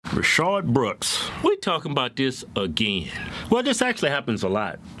Rayshard Brooks. We're talking about this again. Well, this actually happens a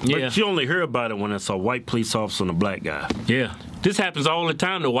lot. Yeah. But you only hear about it when it's a white police officer and a black guy. Yeah. This happens all the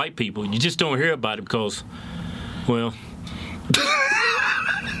time to white people. You just don't hear about it because, well,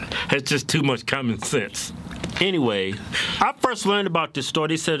 it's just too much common sense. Anyway, I first learned about this story.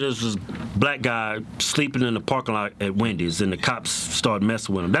 They said there was this black guy sleeping in the parking lot at Wendy's, and the cops started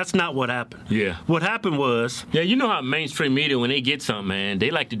messing with him. That's not what happened. Yeah. What happened was... Yeah, you know how mainstream media, when they get something, man,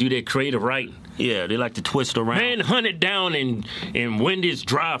 they like to do their creative writing. Yeah, they like to twist around. Man hunted down in Wendy's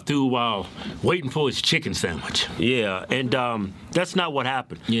drive-thru while waiting for his chicken sandwich. Yeah, and that's not what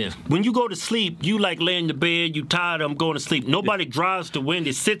happened. Yeah. When you go to sleep, you like lay in the bed, you tired, I'm going to sleep. Nobody drives to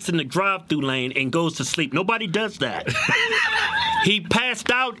Wendy's, sits in the drive-thru lane, and goes to sleep. Nobody does that. He passed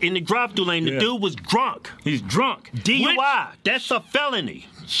out in the drive-thru lane. The dude was drunk. He's drunk. DUI. That's a felony.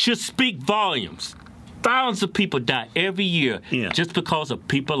 Should speak volumes. Thousands of people die every year just because of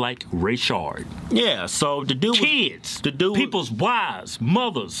people like Rayshard. Yeah, so the dude Kids, people's wives,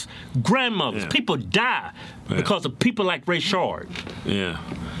 mothers, grandmothers, people die because of people like Rayshard. Yeah.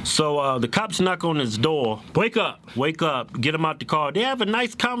 So the cops knock on his door. Wake up. Wake up. Get him out the car. They have a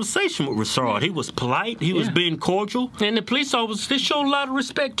nice conversation with Rayshard. He was polite. He was being cordial. And the police officers, they showed a lot of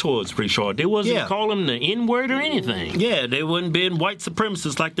respect towards Rayshard. They wasn't calling him the N-word or anything. Yeah, they wasn't being white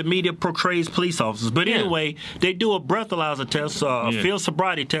supremacists like the media portrays police officers. But anyway, they do a breathalyzer test, a field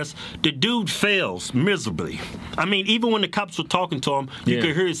sobriety test. The dude fails miserably. I mean, even when the cops were talking to him, you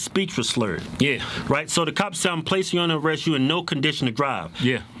could hear his speech was slurred. Yeah. Right? So the cops said, I'm placing you under arrest. You in no condition to drive.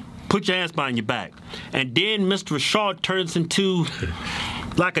 Yeah. Put your hands behind your back. And then Mr. Rayshard turns into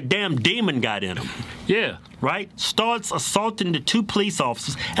like a damn demon got in him. Yeah. Right? Starts assaulting the two police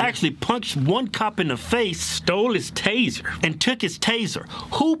officers, actually punched one cop in the face, stole his taser, and took his taser.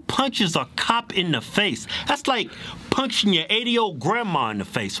 Who punches a cop in the face? That's like punching your 80-year-old grandma in the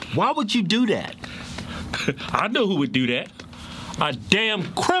face. Why would you do that? I know who would do that. A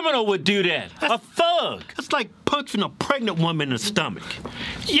damn criminal would do that. A thug. That's like punching a pregnant woman in the stomach.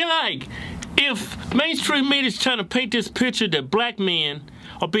 You're like, if mainstream media's trying to paint this picture that black men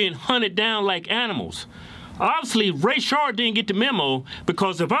are being hunted down like animals, obviously Rayshard didn't get the memo,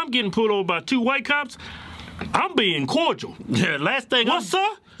 because if I'm getting pulled over by two white cops, I'm being cordial. Yeah, last thing What, sir?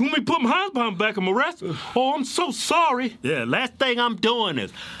 You want me to put my hands behind my back and arrest? Oh, I'm so sorry. Yeah, last thing I'm doing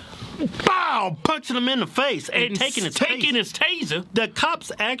is bow, punching him in the face and taking his taser. The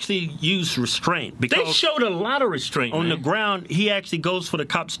cops actually use restraint because they showed a lot of restraint on the ground. He actually goes for the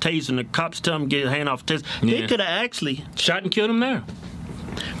cop's taser, and the cops tell him to get his hand off the taser. They could have actually shot and killed him there.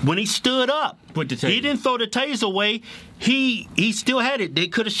 When he stood up, with the taser. He didn't throw the taser away. He still had it. They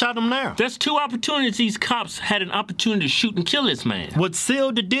could have shot him there. That's two opportunities these cops had an opportunity to shoot and kill this man. What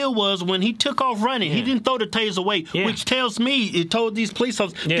sealed the deal was when he took off running, he didn't throw the taser away, which tells me, it told these police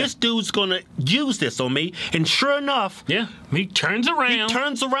officers, this dude's going to use this on me. And sure enough, he turns around. He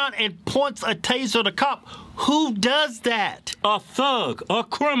turns around and points a taser at the cop. Who does that? A thug, a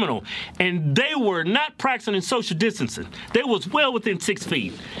criminal. And they were not practicing social distancing. They was well within 6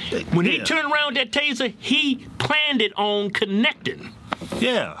 feet. When he turned around that taser, he planned it on connecting.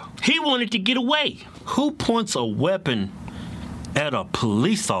 Yeah. He wanted to get away. Who points a weapon at a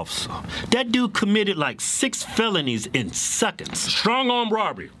police officer? That dude committed like 6 felonies in seconds. Strong arm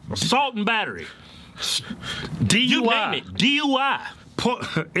robbery, assault and battery, DUI. You name it, DUI.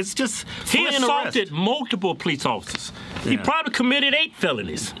 It's just he assaulted multiple police officers. He probably committed 8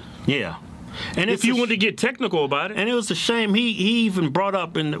 felonies. Yeah. And if you want to get technical about it. And it was a shame. He even brought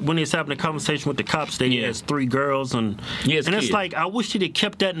up when he was having a conversation with the cops that he has 3 girls and it's like, I wish he'd have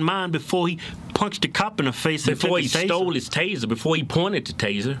kept that in mind before he punched the cop in the face. Before he stole his taser, before he pointed the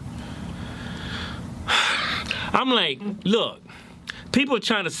taser. I'm like, look, people are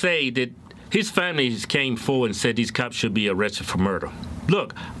trying to say that his family came forward and said these cops should be arrested for murder.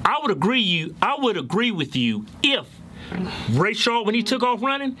 Look, I would agree with you if Rayshard, when he took off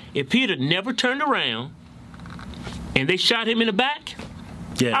running, if he'd have never turned around and they shot him in the back,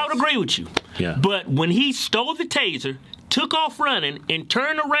 I would agree with you. Yeah. But when he stole the taser, took off running, and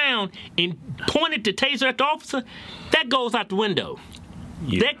turned around and pointed the taser at the officer, that goes out the window.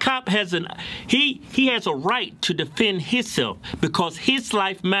 Yeah. That cop has he has a right to defend himself because his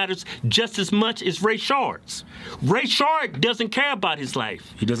life matters just as much as Rayshard's. Rayshard doesn't care about his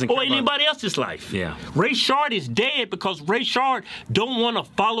life. He doesn't care or anybody else's life. Yeah. Rayshard is dead because Rayshard don't want to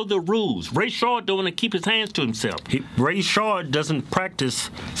follow the rules. Rayshard don't want to keep his hands to himself. Rayshard doesn't practice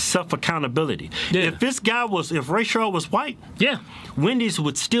self-accountability. Yeah. If Rayshard was white, Wendy's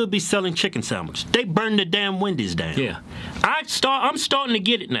would still be selling chicken sandwiches. They burned the damn Wendy's down. Yeah. I'm starting to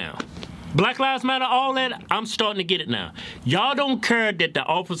get it now. Black Lives Matter, all that, I'm starting to get it now. Y'all don't care that the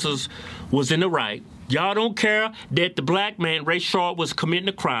officers was in the right. Y'all don't care that the black man, Ray Sharp, was committing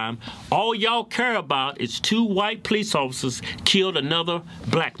a crime. All y'all care about is 2 white police officers killed another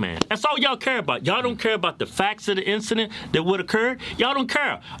black man. That's all y'all care about. Y'all don't care about the facts of the incident that would occur. Y'all don't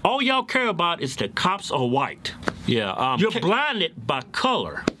care. All y'all care about is the cops are white. Yeah, you're blinded by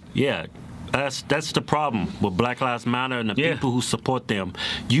color. Yeah, that's the problem with Black Lives Matter and the people who support them.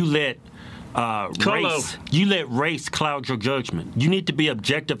 You let race cloud your judgment. You need to be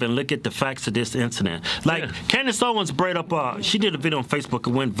objective and look at the facts of this incident. Like Candace Owens brought up, she did a video on Facebook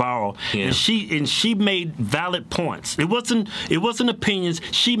and went viral, and she made valid points. It wasn't opinions.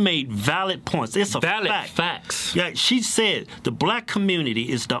 She made valid points. It's a valid fact. Facts. Yeah, she said the black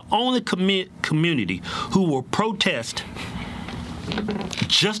community is the only community who will protest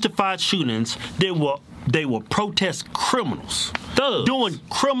justified shootings. They will protest criminals. Thugs. Doing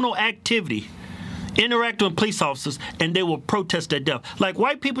criminal activity, interacting with police officers, and they will protest their death. Like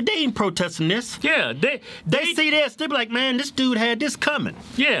white people, they ain't protesting this. Yeah, they see this, they be like, man, this dude had this coming.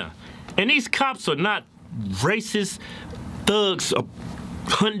 Yeah, and these cops are not racist thugs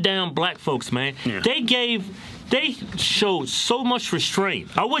hunting down black folks, man. Yeah. They showed so much restraint.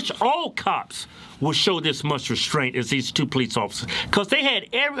 I wish all cops would show this much restraint as these 2 police officers, because they had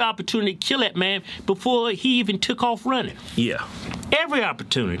every opportunity to kill that man before he even took off running. Yeah. Every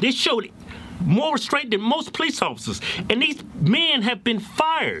opportunity. They showed more restraint than most police officers, and these men have been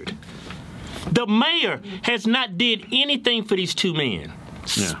fired. The mayor has not did anything for these 2 men.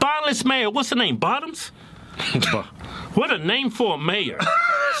 Yeah. Spineless mayor, what's the name, Bottoms? What a name for a mayor.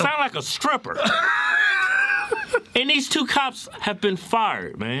 Sound like a stripper. And these 2 cops have been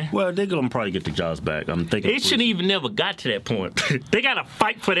fired, man. Well, they're going to probably get the jobs back. I'm thinking it shouldn't even never got to that point. They got to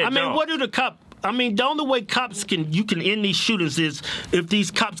fight for that job. I mean, what do the cops... I mean, the only way you can end these shootings is if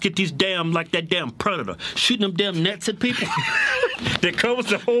these cops get these like that damn Predator, shooting them damn nets at people. That covers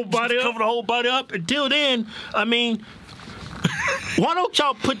the whole body up? Cover the whole body up. Until then, I mean, why don't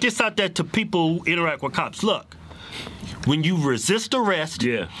y'all put this out there to people who interact with cops? Look, when you resist arrest,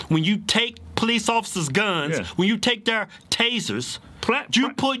 when you take police officers' guns, when you take their tasers,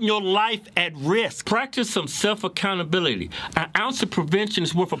 you're putting your life at risk. Practice some self-accountability. An ounce of prevention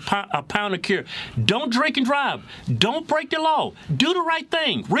is worth a pound of cure. Don't drink and drive. Don't break the law. Do the right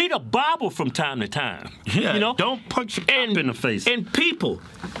thing. Read a Bible from time to time. Yeah, you know? Don't punch a cop in the face. And people,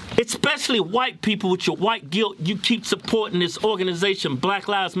 especially white people with your white guilt, you keep supporting this organization, Black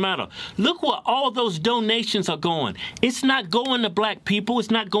Lives Matter. Look where all those donations are going. It's not going to black people.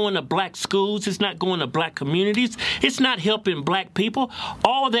 It's not going to black schools. It's not going to black communities. It's not helping black people.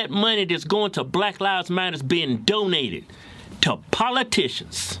 All that money that's going to Black Lives Matter is being donated to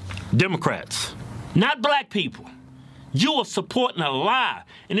politicians. Democrats. Not black people. You are supporting a lie,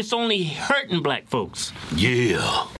 and it's only hurting black folks. Yeah.